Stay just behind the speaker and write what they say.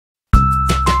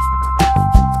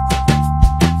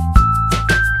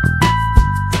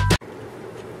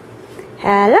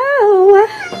Hello. Hi,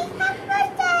 happy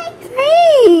birthday.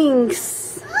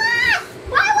 Thanks.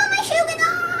 Why won't my shoe get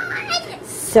on?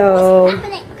 So, What's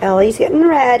happening? Ellie's getting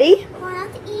ready. Going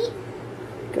out to eat.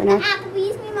 Going out.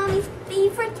 Applebee's, my mommy's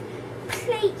favorite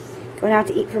place. Going out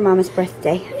to eat for Mama's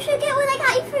birthday. You should get what I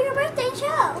got you for your birthday and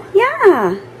show.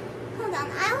 Yeah. Hold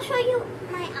on, I'll show you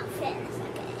my outfit in a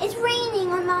second. It's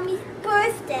raining on Mommy's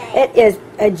birthday. It is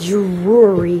a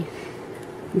dreary,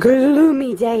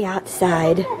 gloomy day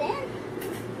outside. Put that in.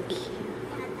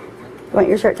 You want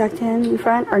your shirt tucked in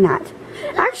front or not?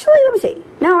 Actually, let me see.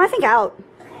 No, I think out.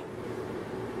 Okay.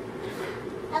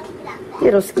 I'll keep it out there.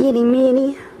 Little skinny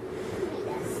mini.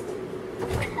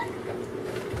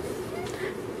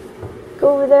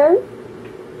 Go over there,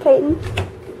 Peyton.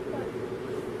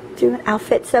 Doing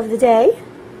outfits of the day.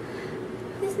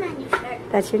 This is my new shirt.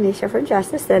 That's your new shirt for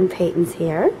Justice. Then Peyton's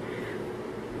here.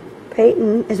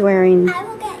 Peyton is wearing. I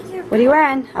will get your. What are you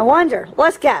wearing? I wonder.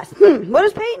 Let's guess. What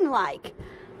is Peyton like?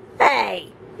 Hey,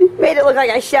 made it look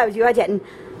like I shoved you. I didn't.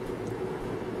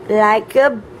 Like a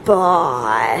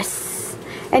boss.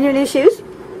 And your new shoes?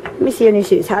 Let me see your new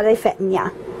shoes. How are they fitting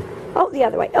ya? Oh, the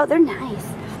other way. Oh, they're nice.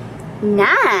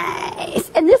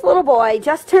 Nice. And this little boy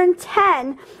just turned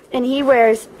 10, and he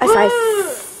wears a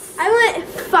size. I went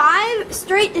 5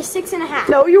 straight to 6.5.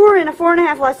 No, you were in a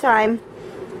 4.5 last time.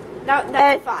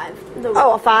 That's a 5.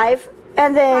 Oh, a 5,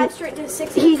 and then 5 straight to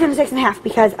 6. he's in a 6.5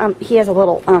 because he has a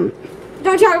little Don't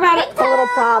talk about it. a little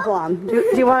problem. Do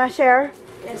you want to share?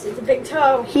 Yes, it's a big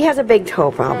toe. He has a big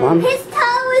toe problem. His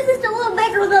toe is just a little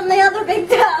bigger than the other big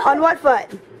toe. On what foot?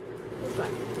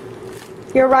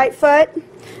 Your right foot?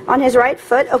 On his right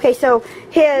foot? Okay, so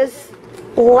his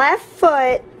left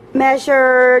foot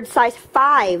measured size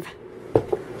 5.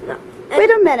 No. Wait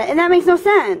a minute, and that makes no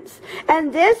sense.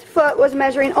 And this foot was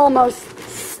measuring almost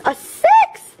a 6,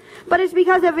 but it's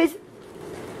because of his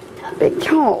big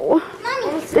toe.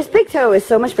 Mommy. This big toe is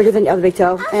so much bigger than the other big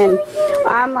toe, and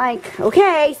I'm like,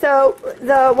 okay, so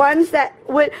the ones that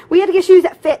we had to get shoes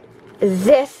that fit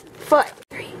this foot.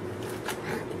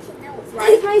 Why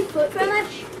is my foot For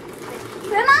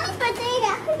Mommy's birthday,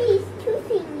 I got these 2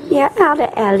 thingies. Yeah, out of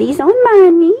Ellie's on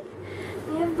Mommy.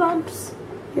 We have bumps.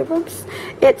 Your bumps.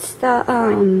 It's the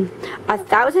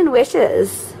 1,000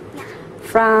 Wishes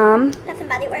from. Bath and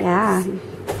Body Works. Yeah.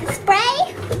 A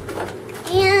spray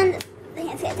and the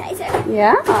hand sanitizer.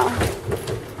 Yeah.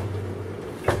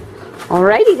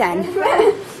 Alrighty then.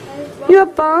 You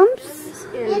have bumps?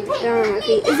 And Down on my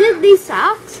feet. Peyton, Is it these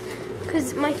socks?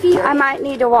 Because my feet I are... might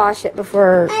need to wash it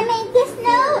before. I made this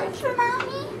note for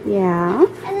Mommy. Yeah.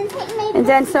 And then Peyton made And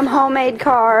then some homemade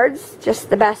cards, just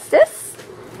the bestest.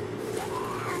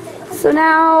 So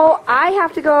now I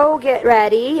have to go get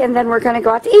ready, and then we're gonna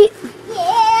go out to eat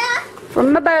Yeah. for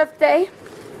my birthday.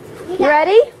 You got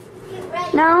ready? it. You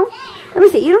ready? No? Let me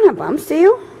see. You don't have bumps, do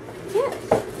you? Yes.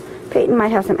 Peyton might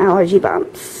have some allergy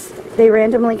bumps. They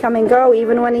randomly come and go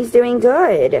even when he's doing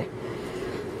good.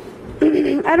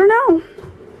 I don't know.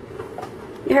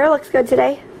 Your hair looks good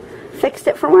today. Fixed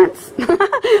it for once.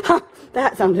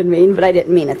 That sounded mean, but I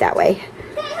didn't mean it that way.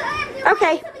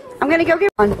 Okay, I'm gonna go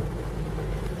get one.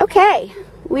 Okay,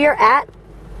 we are at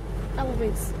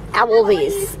Applebee's.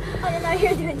 Oh, you're not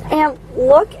here doing that. And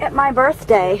look at my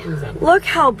birthday. Look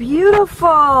how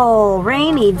beautiful.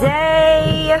 Rainy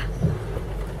day.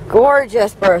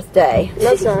 Gorgeous birthday.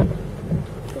 No, it's not.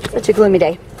 Such a gloomy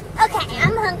day. Okay,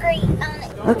 I'm hungry.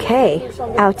 Okay,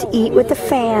 out to eat with the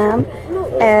fam.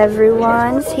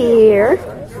 Everyone's here.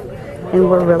 And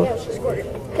we're really...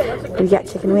 We got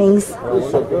chicken wings.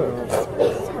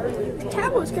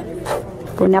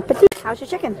 Bon appetit. How's your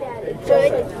chicken?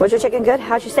 Good. Was your chicken good?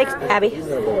 How's your steak, Abby?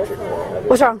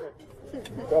 What's wrong?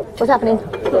 What's happening?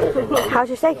 How's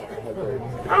your steak?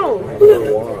 Oh.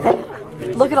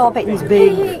 Look at all Peyton's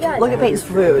big... Look at Peyton's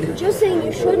food. Just saying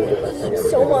you shouldn't eat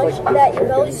so much that your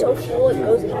belly's so full it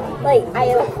goes... Like,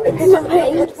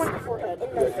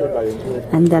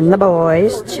 And then the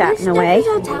boys chatting away.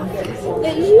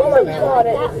 Yeah, you should got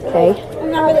it. Okay.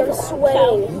 Now they're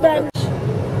sweating.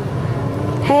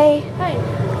 Hey, Hi.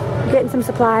 you getting some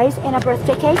supplies and a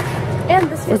birthday cake? And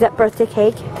this Is that birthday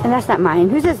cake? And that's not mine.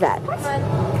 Whose is that? one.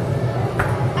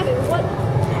 Abbie, what?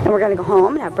 And we're gonna go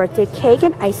home and have birthday cake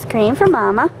and ice cream for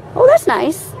Mama. Oh, that's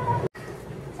nice.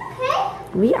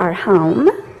 We are home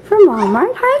from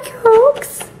Walmart. Hi,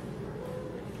 Cokes.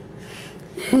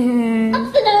 Up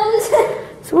the nose.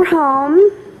 So we're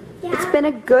home. It's been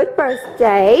a good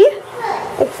birthday,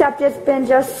 except it's been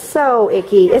just so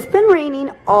icky. It's been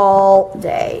raining all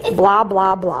day. Blah,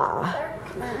 blah, blah.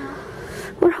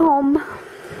 We're home.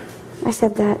 I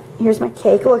said that. Here's my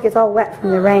cake. Look, it's all wet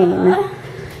from the rain. And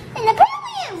apparently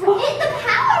the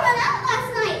power went out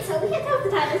last night, so we had to have the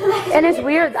And it's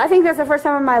weird. I think that's the first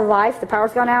time in my life the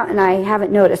power's gone out, and I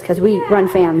haven't noticed because we run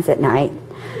fans at night.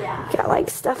 Yeah. Got like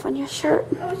stuff on your shirt.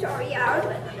 Oh, sorry. Yeah, I was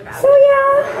wondering about So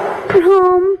yeah, at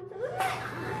home.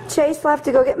 Chase left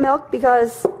to go get milk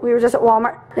because we were just at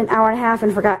Walmart an hour and a half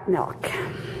and forgot milk.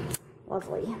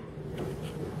 Lovely.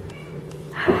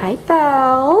 Hi,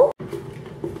 Belle.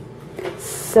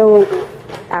 So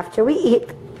after we eat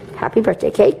happy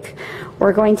birthday cake,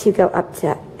 we're going to go up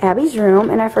to Abbie's room,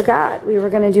 and I forgot we were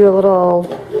going to do a little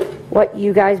what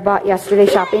you guys bought yesterday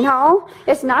shopping haul.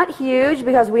 It's not huge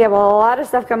because we have a lot of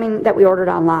stuff coming that we ordered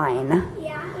online.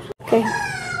 Yeah. Okay.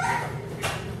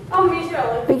 Oh, me too.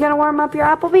 Are you going to warm up your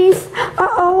Applebee's?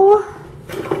 Uh-oh.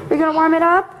 Are you going to warm it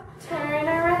up? Turn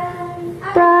around.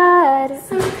 Brad.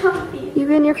 So comfy. You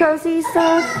in your cozy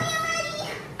stuff?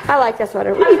 I like this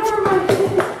sweater. Wait.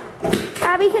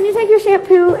 Abbie, can you take your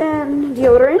shampoo and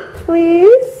deodorant,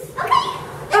 please?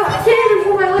 Oh, I can't even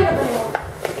pull my leg up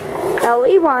anymore.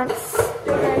 Ellie wants,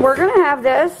 we're going to have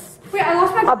this, Wait, I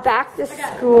lost my... a back to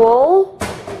school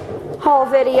haul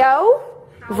video,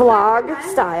 vlog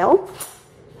style.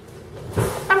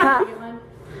 I'm not Huh? gonna get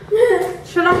mine.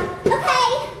 Should I?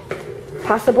 Okay.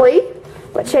 Possibly.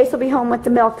 But Chase will be home with the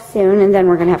milk soon, and then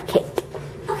we're going to have cake.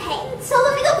 Okay. So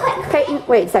let me go quick. Peyton,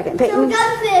 wait a second. So we Peyton,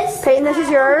 got this. Peyton, this is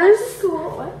yours. Cool.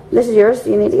 What? This is yours.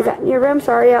 Do you need to get that in your room?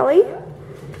 Sorry, Ellie.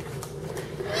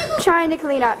 Trying to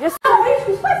clean up. Just Oh,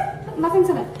 wait, nothing's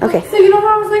in it. okay. So you know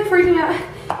how I was like freaking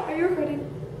out? Are you recording?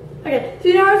 Okay. So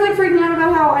you know I was like freaking out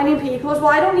about how I need PE clothes? Well,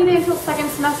 I don't need it until second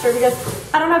semester because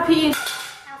I don't have PE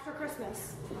after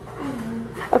Christmas.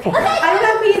 Okay. I don't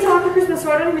have PE until after Christmas,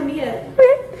 so I don't even need it.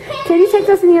 Okay. Can you take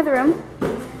those in the other room?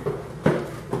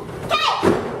 Okay.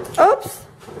 Oops.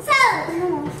 So.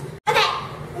 Okay.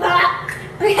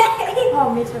 Okay.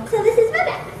 Oh, me too. So this is my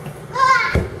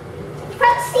bag.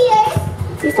 Front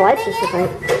stairs. These lights are so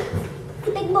bright.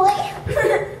 Big boy.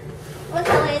 What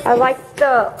color is this? I like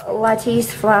the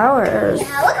lattice flowers.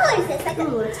 Yeah, what color is this?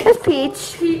 Like It's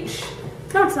peach. Peach.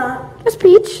 No, it's not. It's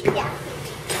peach. yeah.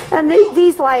 And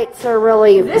these lights are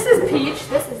really. This is peach.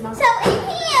 This is not. So in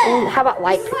here. How about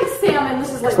light? This is like salmon.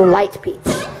 This is like Light peach.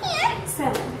 So in here,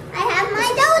 salmon. I have my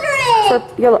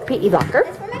deodorant. For your PE locker.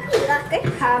 That's for my pee locker.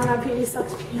 Have my PE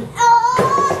sucks.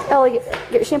 Oh. Ellie,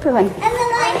 get your shampoo in. And then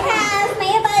I have my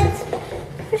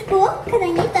earbuds for school because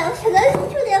I need those. So those are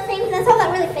two little things. That's all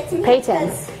that really fits in here. Peyton,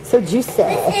 because so juicy.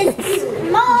 This is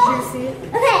small. Juicy.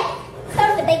 Okay. Start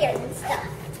with the bigger and stuff.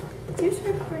 Okay,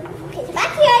 so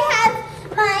back here I have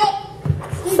my.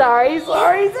 Sorry. I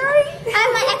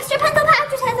have my extra pencil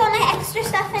pouch which has all my extra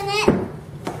stuff in it.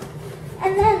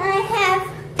 And then I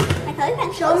have my colored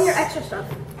pencils. Show me your extra stuff.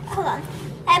 Hold on.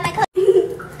 I have my colored.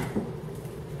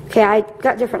 Okay, I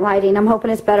got different lighting. I'm hoping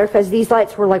it's better because these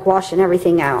lights were like washing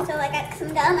everything out. So I got some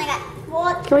gum. I got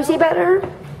water. Can we see better?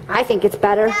 I think it's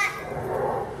better.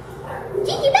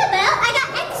 Gigi Bebo, I got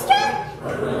extra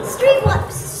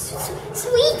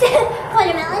sweet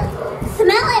watermelon.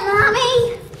 Smell it,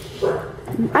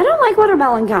 mommy. I don't like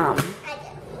watermelon gum. I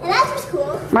do. And that's what's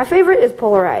cool. My favorite is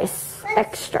Polar Ice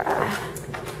Extra. Now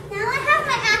I have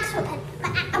my actual pen.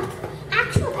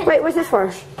 Actual pen. Wait, what's this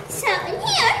for? So in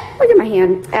here, Look at my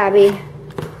hand, Abbie.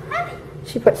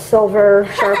 She put silver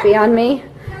Sharpie on me.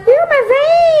 Look at my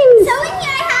veins. so in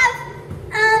here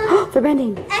I have They're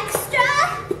bending. extra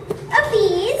of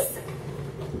these.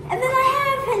 And then I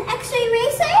have an extra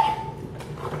eraser,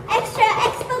 extra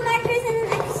expo markers, and an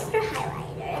extra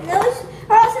highlighter. And those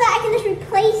are also that I can just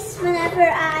replace whenever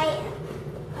I,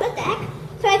 what the heck?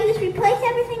 So I can just replace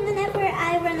everything whenever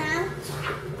I run out.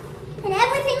 And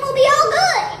everything will be all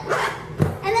good.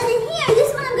 And then in here,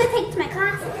 this one I'm going to take to my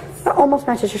classes. That almost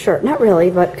matches your shirt. Not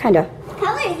really, but kind of.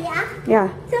 Colors, yeah.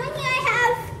 Yeah. So in here I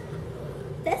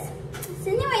have this. It's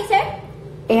an eraser.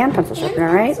 And pencil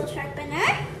sharpener, right? Pencil sharpener.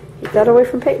 Keep that away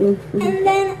from Peyton. And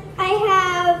then I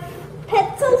have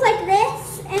pencils like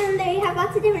this, and they have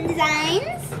lots of different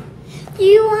designs. Do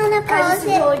you want to Guys, pause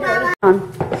this is really it, good.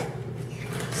 Mama?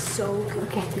 So good.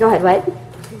 Okay, go ahead. What?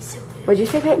 So good. What'd you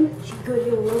say, Peyton? You should go to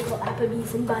your local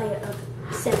Applebee's and buy a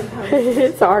 7-pound.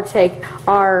 It's our take.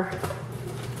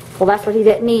 Well, that's what he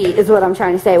didn't eat, is what I'm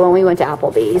trying to say when we went to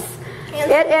Applebee's.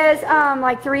 It is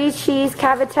like 3 cheese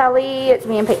cavatelli. It's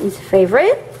me and Peyton's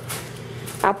favorite.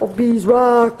 Applebee's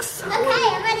rocks. Okay,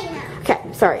 I'm ready now. Okay,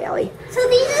 sorry, Ellie. So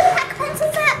these are the pack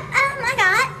pencils that I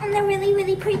got, and they're really,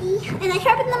 really pretty. And I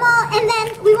sharpened them all, and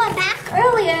then we went back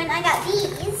earlier, and I got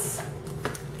these.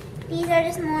 These are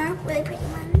just more really pretty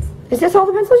ones. Is this all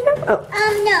the pencils you have? Oh.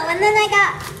 No, and then I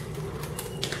got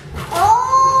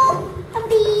all of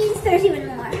these. There's even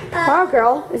more. Wow,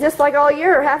 girl. Is this like all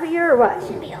year or half a year or what?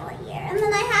 Should be all year. And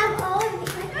then I have all of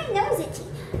these. My nose itchy.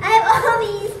 I have all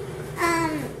these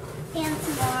And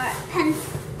some more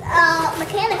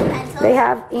mechanic pencils. They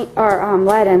have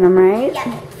lead in them, right?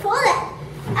 Yeah, full of it.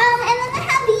 And then I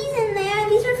have these in there.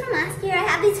 These were from last year. I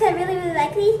have these because I really, really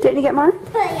like these. Didn't you get more?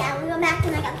 But yeah, we went back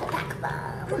and I got the pack of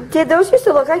them. Did those used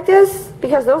to look like this?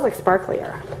 Because those look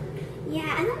sparklier.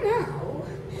 Yeah, I don't know.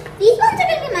 These ones are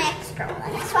going to be my extra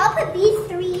ones. So I'll put these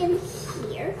 3 in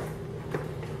here.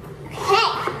 Okay.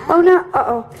 Oh no,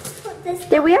 uh-oh. Put this.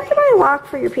 Did we have to buy a lock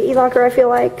for your PE locker, I feel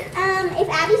like? If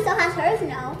Abbie still has hers,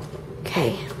 no.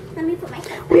 Okay. Let me put my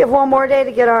stuff. We have one more day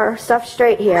to get our stuff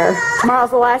straight here. Tomorrow's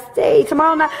the last day.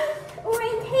 Tomorrow night.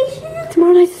 Orientation.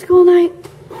 Tomorrow night's school night.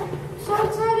 So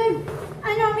excited.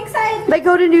 I know, I'm excited. They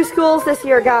go to new schools this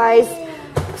year, guys.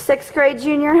 6th grade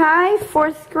junior high,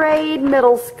 4th grade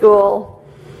middle school.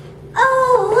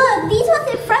 Oh, look. These ones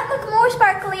in front look more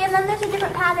sparkly, and then there's a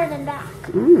different pattern in back.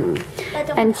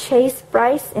 And Chase,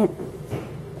 Bryce, and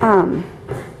Abbie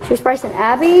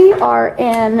are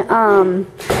in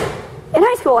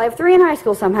high school. I have 3 in high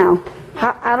school somehow.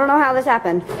 I don't know how this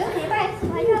happened. Okay, Bryce.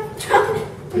 Why do you have trouble?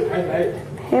 Hey, mate.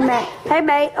 Hey, mate. Hey,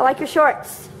 mate. I like your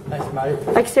shorts. Thanks, mate.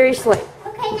 Like, seriously.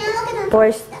 Okay, now look at them.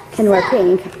 Boys can wear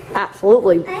pink.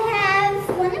 Absolutely. I have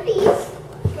one of these. Do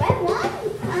I have one?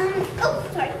 Oh,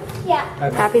 sorry. Yeah.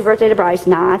 Happy birthday to Bryce.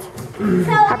 Not. So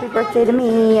Happy birthday to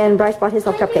me. And Bryce bought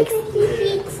himself cupcakes. 50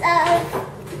 sheets of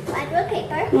white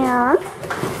paper. Yeah.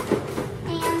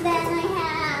 And then I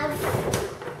have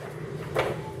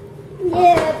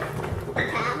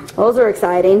tabs. Those are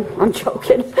exciting. I'm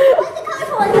joking. I like the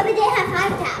colorful ones, but they did have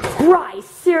 5 tabs. Bryce,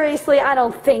 seriously, I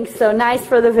don't think so. Nice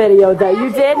for the video, though.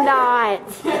 You did not.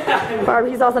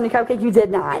 Barbie's also in the cupcake. You did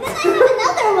not. And then I have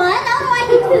another one. I don't know why I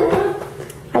need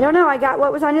 2. I don't know. I got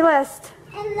what was on your list.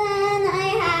 And then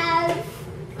I have,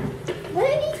 what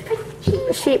are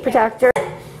these? Sheet protector.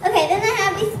 Okay, then I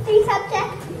have these 3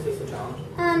 subjects.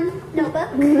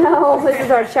 Notebook. No, this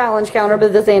is our challenge counter,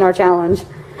 but this ain't our challenge.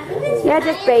 I think this is Yeah,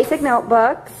 just basic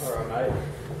notebooks. Alright, mate.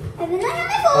 And then I have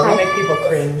my I'm phone. gonna make people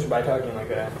cringe by talking like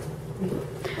that.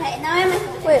 Okay, now I have my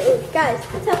phone. Wait, guys.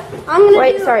 So I'm gonna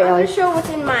Wait, sorry, Ellie. show what's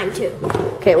in mine too.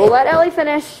 Okay, we'll let Ellie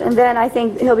finish, and then I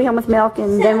think he'll be home with milk,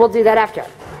 and then we'll do that after.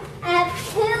 I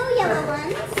have 2 yellow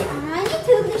ones. I need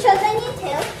 2 because it shows I need 2.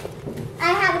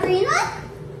 I have a green one.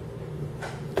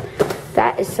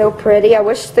 That is so pretty. I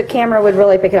wish the camera would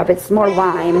really pick it up. It's more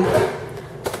lime.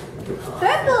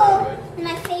 Purple. And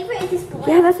my favorite is this blue.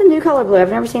 Yeah, that's a new color blue. I've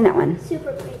never seen that one.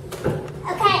 Super pretty.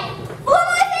 Okay, 4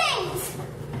 more things.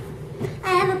 I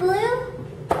have a blue.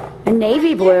 A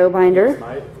navy blue binder.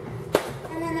 Mate.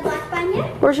 And then the black binder.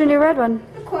 Where's your new red one?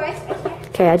 Of course, right here.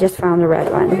 Okay, I just found the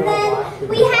red one. And then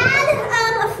we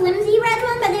had a flimsy red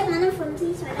one, but I didn't want a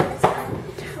flimsy, so I got this one.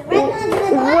 The red one and the black.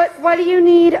 What do you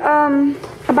need a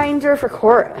binder for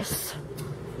chorus?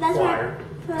 That's Choir.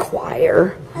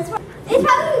 Choir. That's where, it's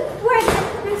probably where I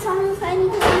put my songs, so I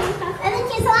need to find my stuff. And then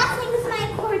the last thing is my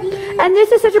accordion. And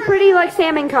this is such a pretty like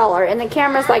salmon color, and the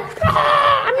camera's like,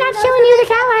 I'm not showing you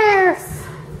the color.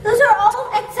 Those are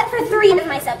all except for 3 of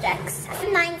my subjects. I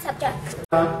have 9 subjects.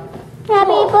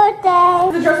 Happy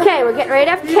birthday. Okay, we're getting ready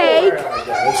to have cake.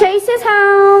 Chase is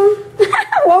home.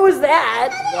 What was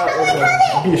that?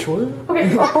 Bish, what? Okay,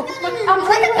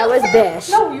 That was Bish.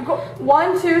 no, you go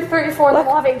 1, 2, 3, 4, then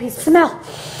we'll have 8 pieces. Smell. Do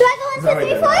I go 1, 2,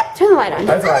 3, 4? Turn the light on.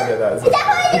 That's how I did that. Is that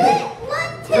how I do it?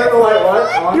 1, 2, 3, Turn the light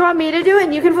what? 4. You want me to do it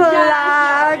and you can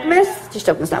vlog, miss? Just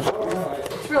open this up.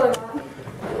 It's really fun.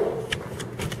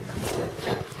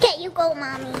 Okay, you go,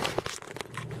 mommy.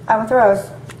 I want the rose.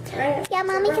 Yeah,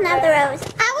 mommy can have the rose.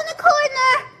 I want a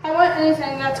corner. I want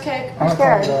anything that's cake. I'm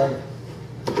scared.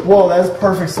 Whoa, that's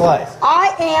perft slice.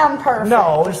 I am perfect.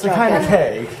 No, it's the kind of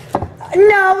cake.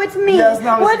 No, it's me. Yes,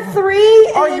 no, Would it's-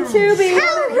 3 Are and you- then 2 be?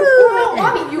 How No, rude.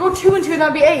 mommy, you go 2 and 2,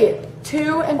 that'd be 8.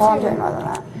 2 and 2. Well, I'm doing more than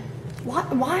that. What?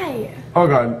 Why? Oh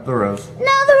god, the rose.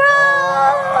 No, the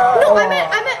rose. No,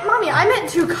 mommy, I meant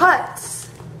 2 cuts.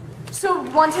 So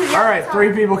 1, 2, yeah. Alright, that's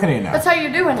 3 people can eat now. That's how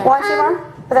you're doing it. 1, 2 more?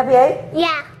 Would that be 8?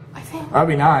 Yeah. I think. That'd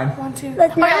be 9. 1, 2.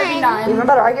 That's Oh, yeah, it'd be 9. 9. Even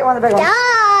better. I get one of the big ones. Duh.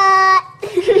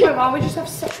 Wait, why don't we just have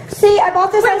 6? See, I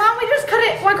bought this. Wait, why don't we just cut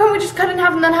it? Why couldn't we just cut it in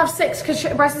half and then have 6? Because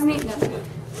Bryce isn't eating it.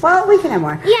 Well, we can have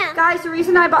more. Yeah. Guys, the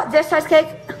reason I bought this size cake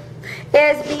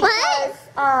is because What?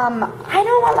 I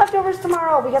don't want leftovers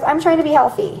tomorrow because I'm trying to be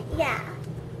healthy. Yeah.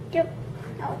 No.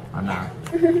 I'm not.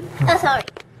 Oh, sorry.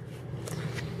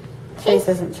 Chase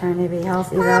isn't trying to be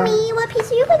healthy though. Mommy, what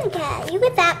piece are you gonna get? You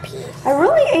get that piece. I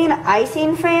really ain't an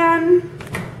icing fan.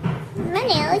 My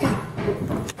nails.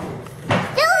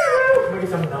 Look at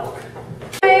some milk.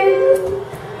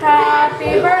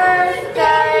 Happy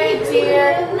birthday,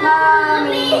 dear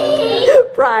mommy.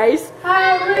 Bryce.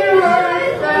 Happy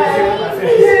birthday to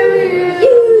you.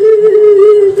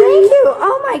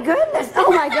 my goodness.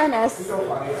 Oh my goodness.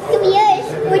 Give me yours.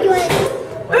 What do you want to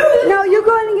do? No, you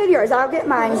go ahead and get yours. I'll get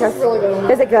mine. Just, really good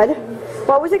one. is it good?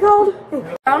 What was it called?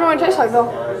 I don't know what it tastes like though.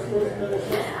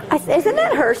 Isn't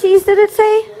it Hershey's, did it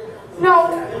say? No,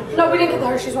 we didn't get the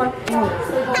Hershey's one.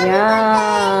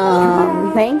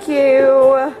 Yum. Thank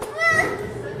you. I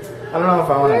don't know if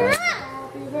I want it.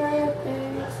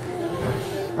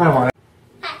 I don't want it.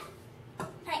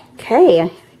 Okay,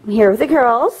 I'm here with the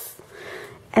girls,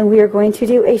 and we are going to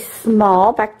do a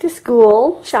small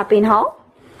back-to-school shopping haul.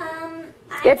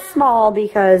 It's small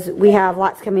because we have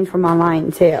lots coming from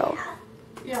online, too.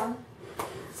 Yeah.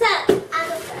 So, I'll go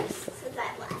first, since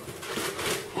I've left.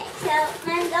 Okay, so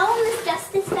my own is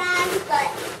Justice bags, but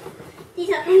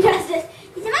these are from Justice.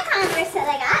 These are my Converse that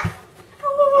I got.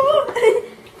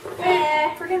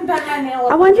 Freaking bent my nail.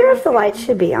 I wonder if the lights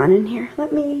should be on in here.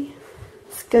 Let me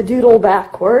skadoodle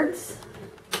backwards.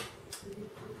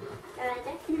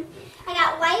 I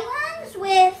got white ones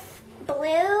with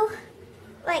blue,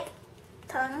 like,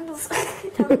 tongues.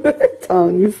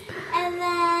 Tongues. And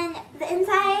then the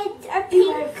insides are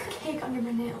You pink. have cake under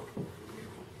my nail.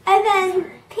 And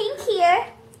then pink here.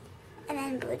 And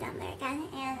then blue down there again.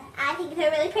 And I think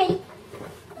they're really pretty.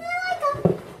 And I like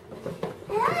them.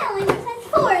 And I only wear size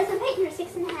 4, so Peyton are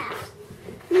 6.5.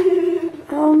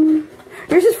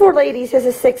 Yours is 4 ladies, his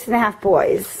is 6.5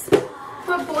 boys.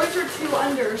 But boys are 2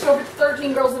 under, so if it's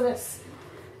 13 girls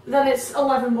then it's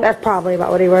 11 boys. That's probably about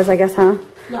what he wears, I guess, huh?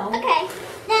 No. Okay.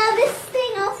 Now this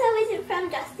thing also isn't from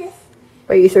Justice.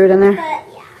 Wait, you threw it in there? But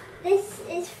yeah. This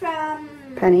is from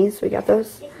Pennies, we got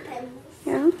those. Big Pens.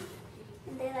 Yeah. And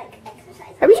they're like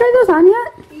exercise. Have you tried those on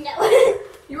yet? No.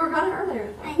 You were gone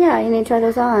earlier. Yeah, you need to try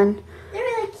those on. They're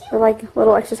really cute. They're like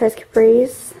little exercise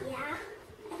capris. Yeah.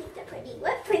 I think they're pretty.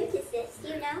 What print is this? Do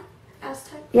you know?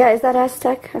 Aztec. Yeah, is that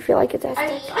Aztec? I feel like it's I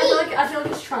Aztec. feel like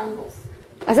it's triangles.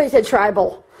 I thought you said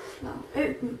tribal. No.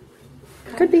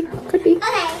 Could be, could be.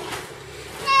 Okay.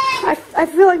 I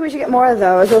feel like we should get more of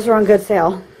those. Those are on good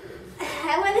sale.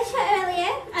 I wanted to show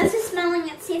earlier. I was just smelling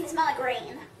it to see if it smelled like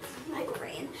rain. Like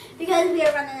rain. Because we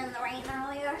were running in the rain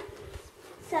earlier.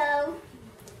 So,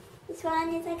 this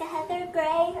one is like a heather gray.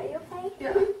 Are you okay?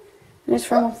 Yeah. And it's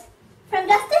from, Oops. From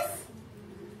Justice?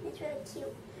 It's really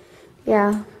cute.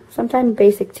 yeah, sometimes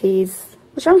basic tees.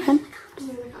 What's wrong, hun?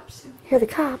 The cops too. Here are the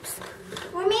cops.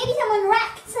 Or maybe someone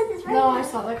wrecked something's right No, now. I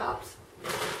saw the cops.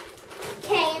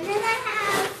 Okay, and then I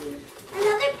have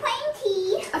another plain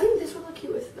tee. I think this would look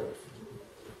cute with those.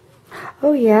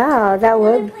 Oh, yeah, that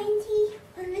Another would. plain tee.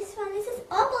 And this one, this is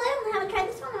all blue. I haven't tried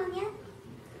this one on yet.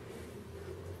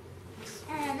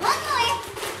 And one more,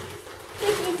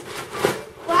 which is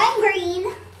lime green.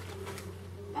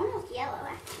 Almost yellow,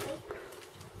 actually.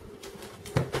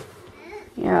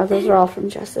 Yeah, those are all from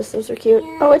Justice. Those are cute.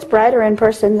 Yeah. Oh, it's brighter in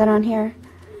person than on here.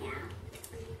 Yeah,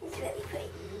 it's really pretty.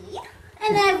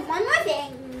 And then I have one more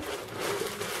thing.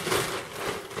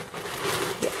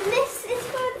 This is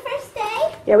for the first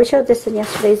day. Yeah, we showed this in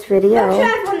yesterday's video. Oh, sure, I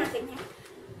have one more thing here.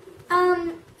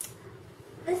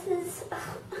 This is for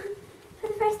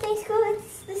the first day of school.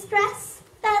 It's this dress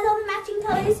that has all the matching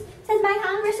colors. It says my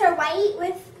Converse are white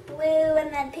with blue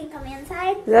and then pink on the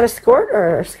inside. Is that a skirt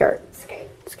or a skirt? Skirt.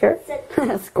 Skirt? It's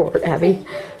a Skirt, Abby.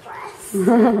 dress. And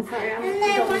then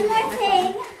one more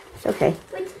thing. It's okay.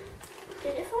 Which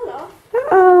did it fall off?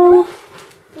 Uh-oh.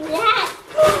 That.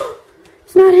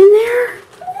 It's not in there? Where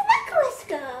did the necklace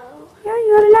go? Yeah,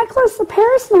 you had a necklace, a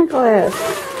Paris necklace.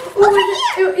 Over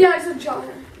here. Yeah, it's a jar.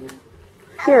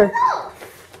 Here. Oh.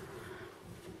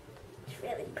 It's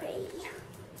really pretty.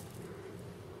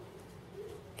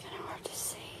 Kind of hard to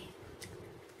see.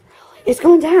 It's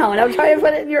going down. I'm trying to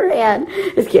put it in your hand.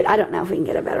 It's cute. I don't know if we can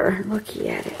get a better looky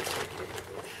at it.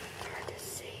 Hard to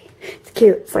see. It's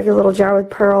cute. It's like a little jar with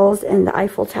pearls and the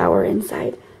Eiffel Tower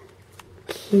inside.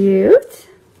 Cute.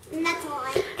 And that's all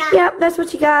I got. Yep, that's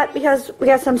what you got because we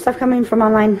got some stuff coming from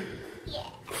online. Yeah.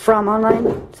 From online.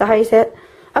 Is that how you say it?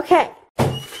 Okay.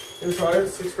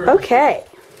 Okay.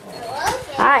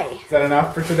 Hi. Is that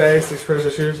enough for today? 6 pairs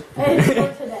of shoes? It's for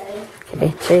today.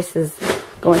 Okay, Chase is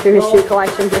going through his shoe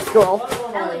collection for school.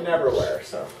 One I never wear,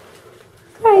 so.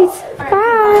 Right.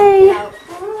 Bye.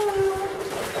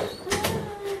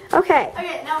 Okay.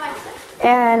 Okay, now my stuff.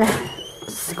 And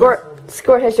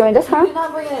Squirt has joined us, Do huh?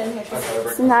 not bring it in here.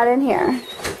 It's not in here.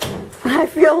 I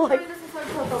feel like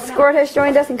Squirt has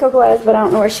joined us and Coco has, but I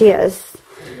don't know where she is.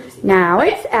 Now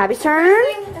it's Abby's turn.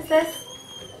 Is this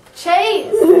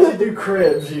Chase? You should do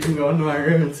cribs. You can go into my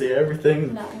room and see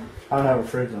everything. No. I don't have a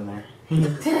fridge in there.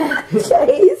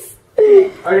 Chase.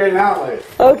 Okay, now wait.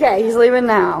 Okay, he's leaving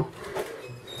now.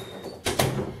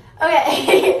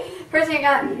 Okay. First thing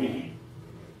I got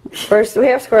First we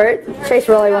have Squirt. Chase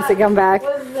really wants to come back.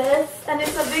 Was this, and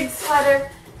it's a big sweater,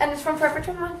 and it's from Forever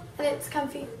 21, and it's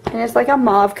comfy. And it's like a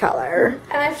mauve color.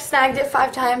 And I've snagged it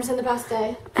 5 times in the past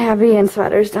day. Abbie and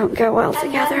sweaters don't go well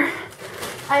together.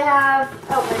 I have,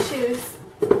 my shoes.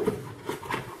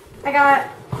 I got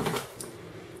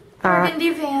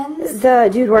burgundy Vans. The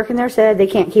dude working there said they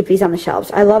can't keep these on the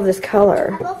shelves. I love this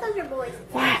color. Both of your boys.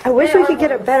 I wish we could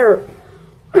get a better...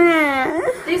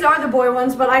 These are the boy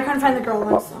ones, but I couldn't find the girl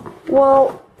ones. So.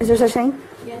 Well, is there such thing?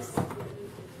 Yes.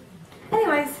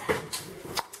 Anyways.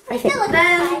 I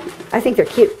think they're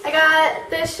cute. I got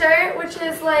this shirt, which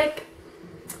is like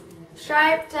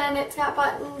striped, and it's got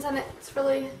buttons, and it's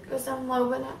really goes down low,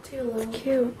 but not too low.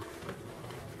 Cute.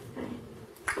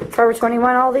 Forever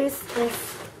 21, all these?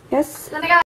 Yes. Yes? Then I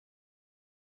got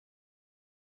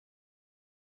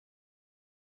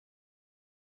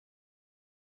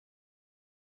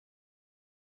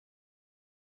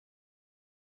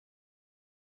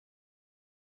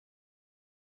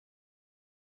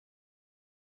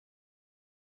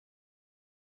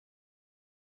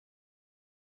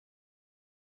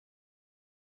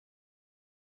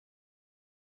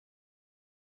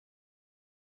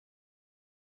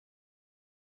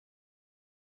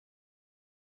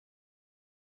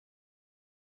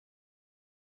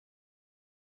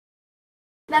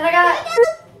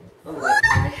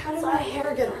how did my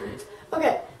hair get on it?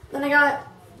 Okay, then I got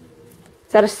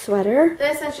Is that a sweater?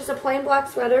 this, and it's just a plain black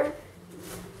sweater.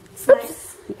 It's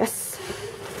nice. Yes.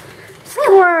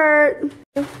 Squirt.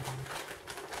 And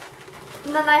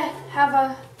then I have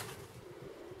a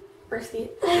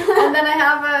and then I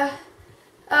have a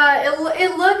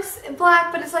it looks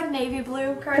black, but it's like navy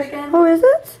blue cardigan. Oh, is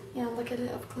it? Yeah, look at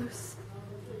it up close.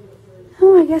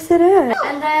 Oh, I guess it is.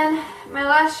 And then my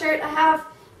last shirt I have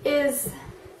is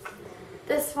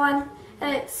this one,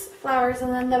 and it's flowers,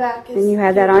 and then the back is. And you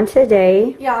had that on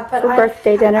today. Yeah, but for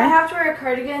birthday dinner. I have to wear a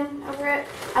cardigan over it.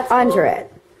 At school. Under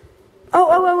it.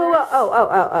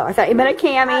 Oh! I thought you meant a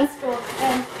cami. At school,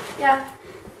 and yeah.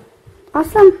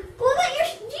 Awesome. What about your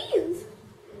jeans?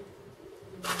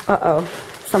 Uh-oh.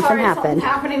 Something Sorry, happened. Something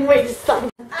happening. Wait, just stop.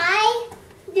 I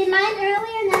did mine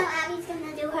earlier. Now Abbie's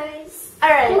gonna do hers. All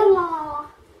right. Blah.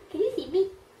 Can you see me?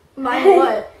 Mine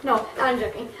what? No, I'm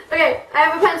joking. Okay, I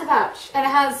have a pencil pouch, and it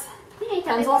has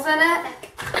pencils in it.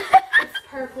 It's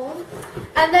purple.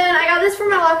 And then I got this from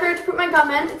my locker to put my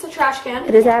gum in. It's a trash can.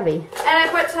 It is Abbie. And I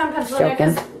put some pencils in it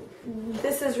because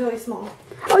this is really small.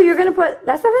 Oh, you're going to put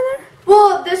that stuff in there?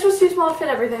 Well, this was too small to fit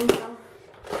everything. So.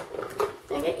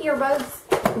 I get earbuds.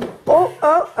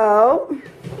 Oh.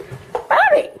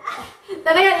 Abbie!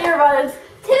 Then I got earbuds.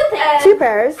 2 pairs. 2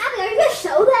 pairs. Abbie, are you gonna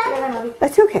show them?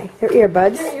 That's okay. They're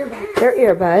earbuds. They're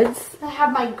earbuds. I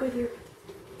have my good ear.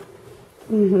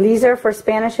 These are for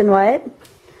Spanish and what?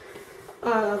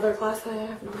 Their class, I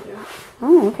have no idea.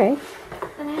 Oh, okay.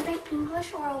 And I have an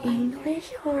English oral binder.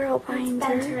 English oral binder.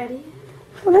 That's ready.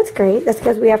 Well, that's great. That's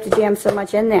because we have to jam so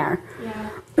much in there. Yeah.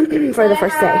 For the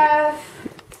first day.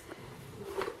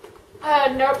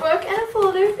 A notebook and a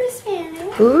folder for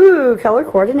Spanish. Ooh, color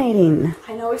coordinating.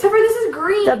 I know, except for this is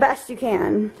green. The best you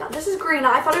can. No, this is green.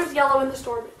 I thought it was yellow in the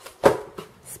store.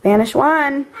 Spanish 1.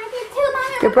 I did too,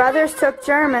 Mom. Your brothers took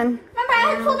German. Remember,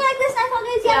 I had folder like this, and I thought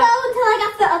it was yellow until I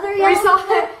got the other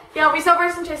yellow. We saw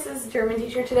Bryce and Chase's German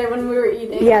teacher today when we were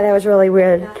eating. Yeah, that was really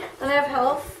weird. Yeah. And they have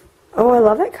health. Oh, I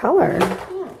love that color.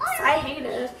 I hate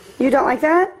it. You don't like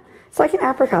that? It's like an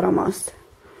apricot almost.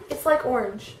 It's like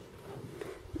orange.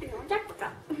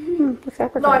 Looks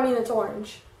apricot. No, I mean it's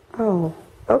orange. Oh,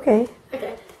 okay.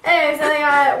 Okay. Anyways, then I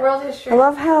got world history. I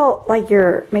love how, like,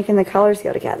 you're making the colors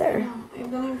go together.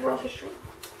 And then I have world history.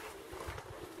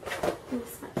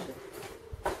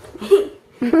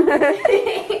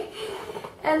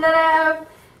 And then I have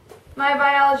my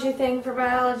biology thing for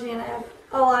biology, and I have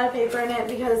a lot of paper in it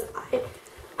because I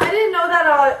didn't know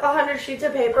that 100 sheets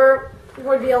of paper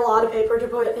would be a lot of paper to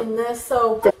put in this,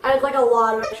 so I had like a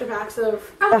lot of extra packs of...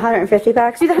 150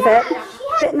 packs? Do that fit?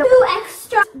 She had 2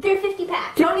 extra. They're 50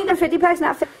 packs. Do you don't need the 50 packs,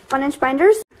 not 1-inch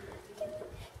binders?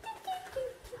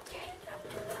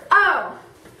 Oh!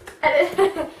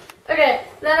 Okay,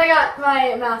 then I got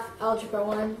my math algebra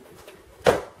one.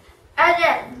 And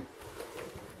then...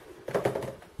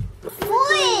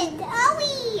 Wood!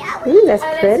 Owie! Ooh, that's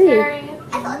pretty.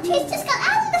 I thought Chase just got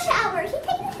out of the shower. He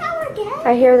taking the shower again.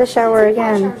 I hear the shower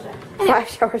again. 5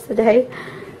 showers a day.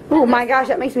 Oh my gosh,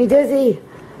 that makes me dizzy.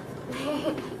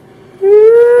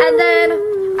 And then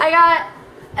I got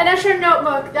an extra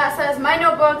notebook that says my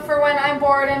notebook for when I'm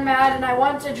bored and mad and I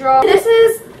want to draw. This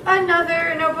is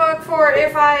another notebook for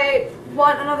if I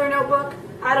want another notebook.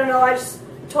 I don't know, I just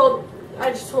told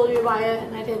you to buy it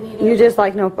and I didn't need it. You just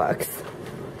like notebooks.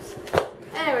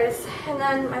 Bryce. And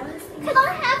then my last thing. Could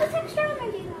I have this extra one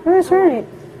or do you want? Oh, that's right.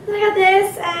 I got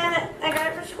this, and I got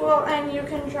it for school, and you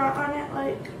can draw on it,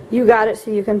 like, You got it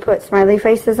so you can put smiley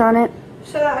faces on it?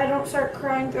 so that I don't start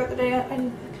crying throughout the day.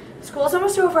 And school's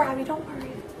almost over, Abby, don't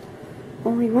worry.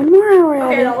 Only 1 more hour,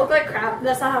 Okay, Abby. it'll look like crap.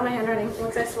 That's not how my handwriting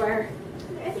looks, I swear.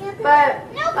 Anything else? But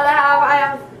I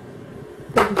have.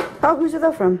 Oh, who's it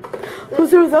though from?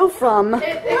 Who's it though from?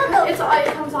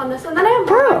 It comes on this, and then I have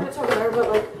more of it's over there, but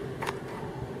like,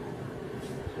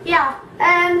 yeah,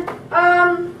 and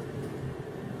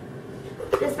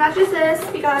this matches this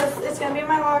because it's gonna be in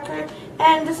my locker,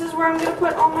 and this is where I'm gonna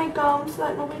put all my gum so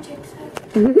that nobody takes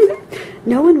it.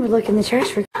 No one would look in the trash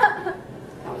for. That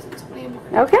wasn't somebody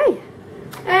important. Okay,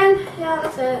 And yeah,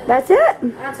 that's it. that's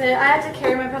it. That's it. I had to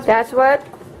carry my pencil.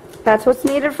 That's what's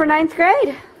needed for 9th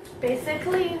grade.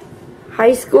 Basically.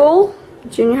 High school,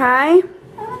 junior high,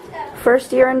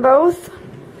 first year in both.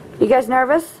 You guys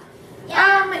nervous?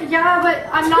 Yeah, but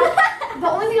I'm not. The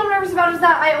only thing I'm nervous about is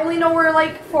that I only know where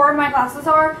like 4 of my classes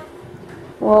are.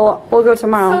 Well, we'll go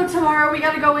tomorrow. So tomorrow we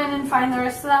gotta go in and find the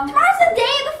rest of them. Tomorrow's the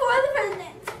day before the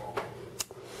president's.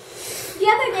 The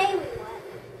other day we went.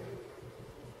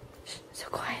 So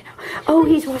quiet now. Oh,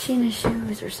 he's washing his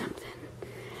shoes or something.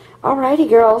 Alrighty,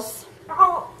 girls.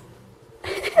 Oh.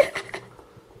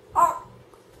 Oh.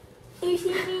 You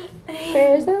see me?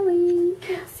 Where's Ellie?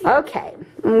 Okay,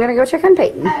 I'm gonna go check on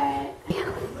Peyton.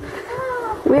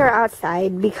 We are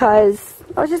outside because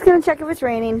I was just gonna check if it's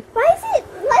raining. Why is it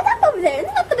light up over there?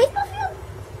 Isn't that the baseball field?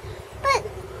 But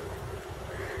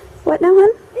What now, hon?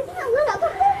 isn't it lit up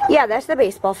over there? Yeah, that's the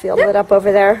baseball field lit up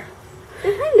over there.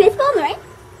 They're playing baseball in the rain?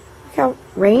 Look how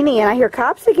rainy, and I hear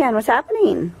cops again. What's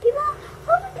happening? People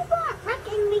aren't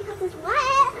wrecking because it's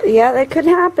wet. Yeah, that could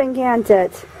happen, can't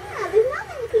it? Yeah, there's not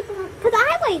many people. Because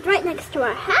I highway's right next to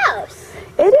our house.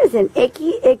 It is an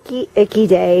icky, icky, icky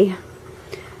day.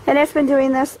 And it's been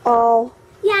doing this all...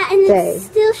 Yeah, and Day. it's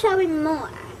still showing more.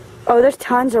 Oh, there's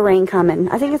tons of rain coming.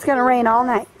 I think it's going to rain all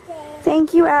night.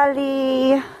 Thank you,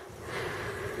 Addie.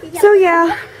 So,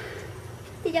 yeah.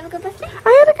 Did you have a good birthday?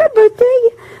 I had a good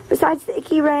birthday. Besides the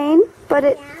icky rain. But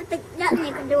it Yeah, but nothing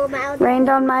you can do about it. rained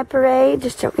on my parade.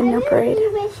 Just joking, no I parade.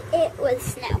 really wish it was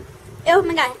snow. Oh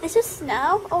my god, if this was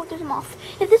snow, oh there's a moth.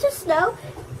 If this was snow,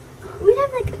 we'd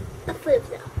have like a flip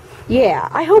though. Yeah,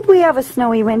 I hope we have a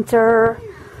snowy winter.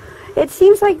 It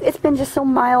seems like it's been just so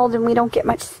mild and we don't get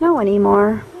much snow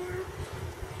anymore.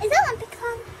 Is that Olympics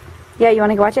on? Yeah, you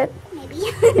want to go watch it? Maybe.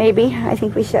 Maybe. I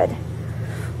think we should.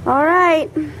 All right.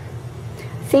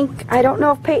 I don't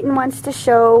know if Peyton wants to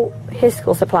show his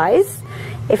school supplies.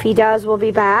 If he does, we'll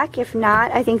be back. If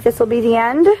not, I think this will be the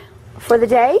end for the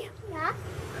day. Yeah.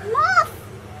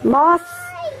 Moth! Moths.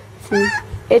 Hi!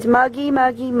 It's muggy,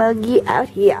 muggy, muggy out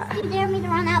here. You dare me to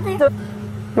run out there?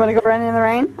 You want to go run in the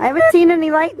rain? I haven't seen any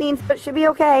lightning, but it should be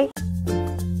okay.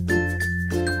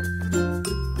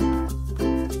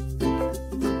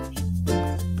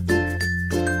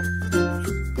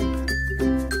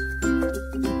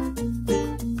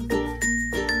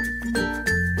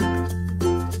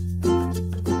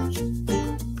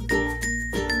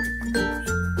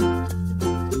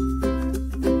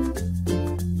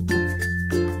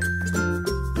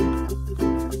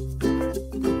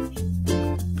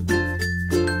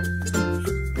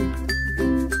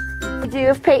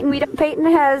 If Peyton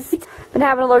has been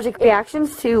having allergic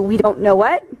reactions to we don't know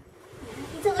what.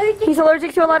 He's allergic. He's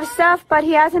allergic to a lot of stuff, but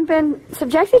he hasn't been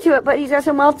subjected to it, but he's got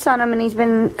some welts on him and he's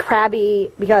been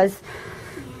crabby because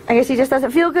I guess he just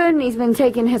doesn't feel good and he's been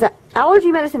taking his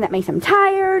allergy medicine that makes him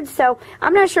tired, so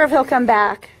I'm not sure if he'll come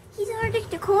back. He's allergic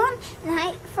to corn and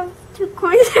I from 2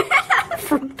 corns.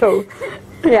 From toe.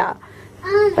 Yeah.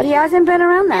 But he hasn't been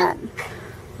around that.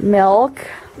 Milk.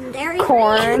 Dairy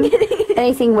Corn,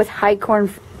 anything with high corn.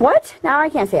 What? Now I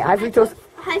can't say it. High fructose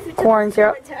corn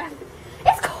syrup.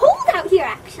 It's cold out here,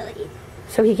 actually.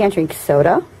 So he can't drink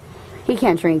soda. He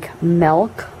can't drink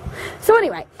milk. So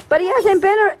anyway, but he hasn't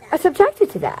been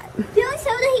subjected to that. The only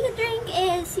soda he can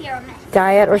drink is Sierra Mist.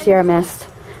 Diet or Sierra Mist.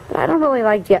 But I don't really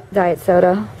like diet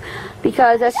soda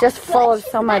because that's just full of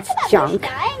so much junk.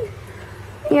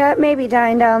 Yeah, it may be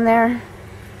dying down there.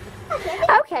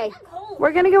 Okay,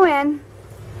 we're going to go in.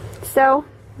 So,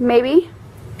 maybe.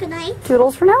 Good night.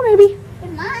 Toodles for now, maybe.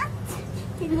 If not,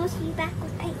 then we'll see you back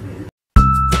with Peyton.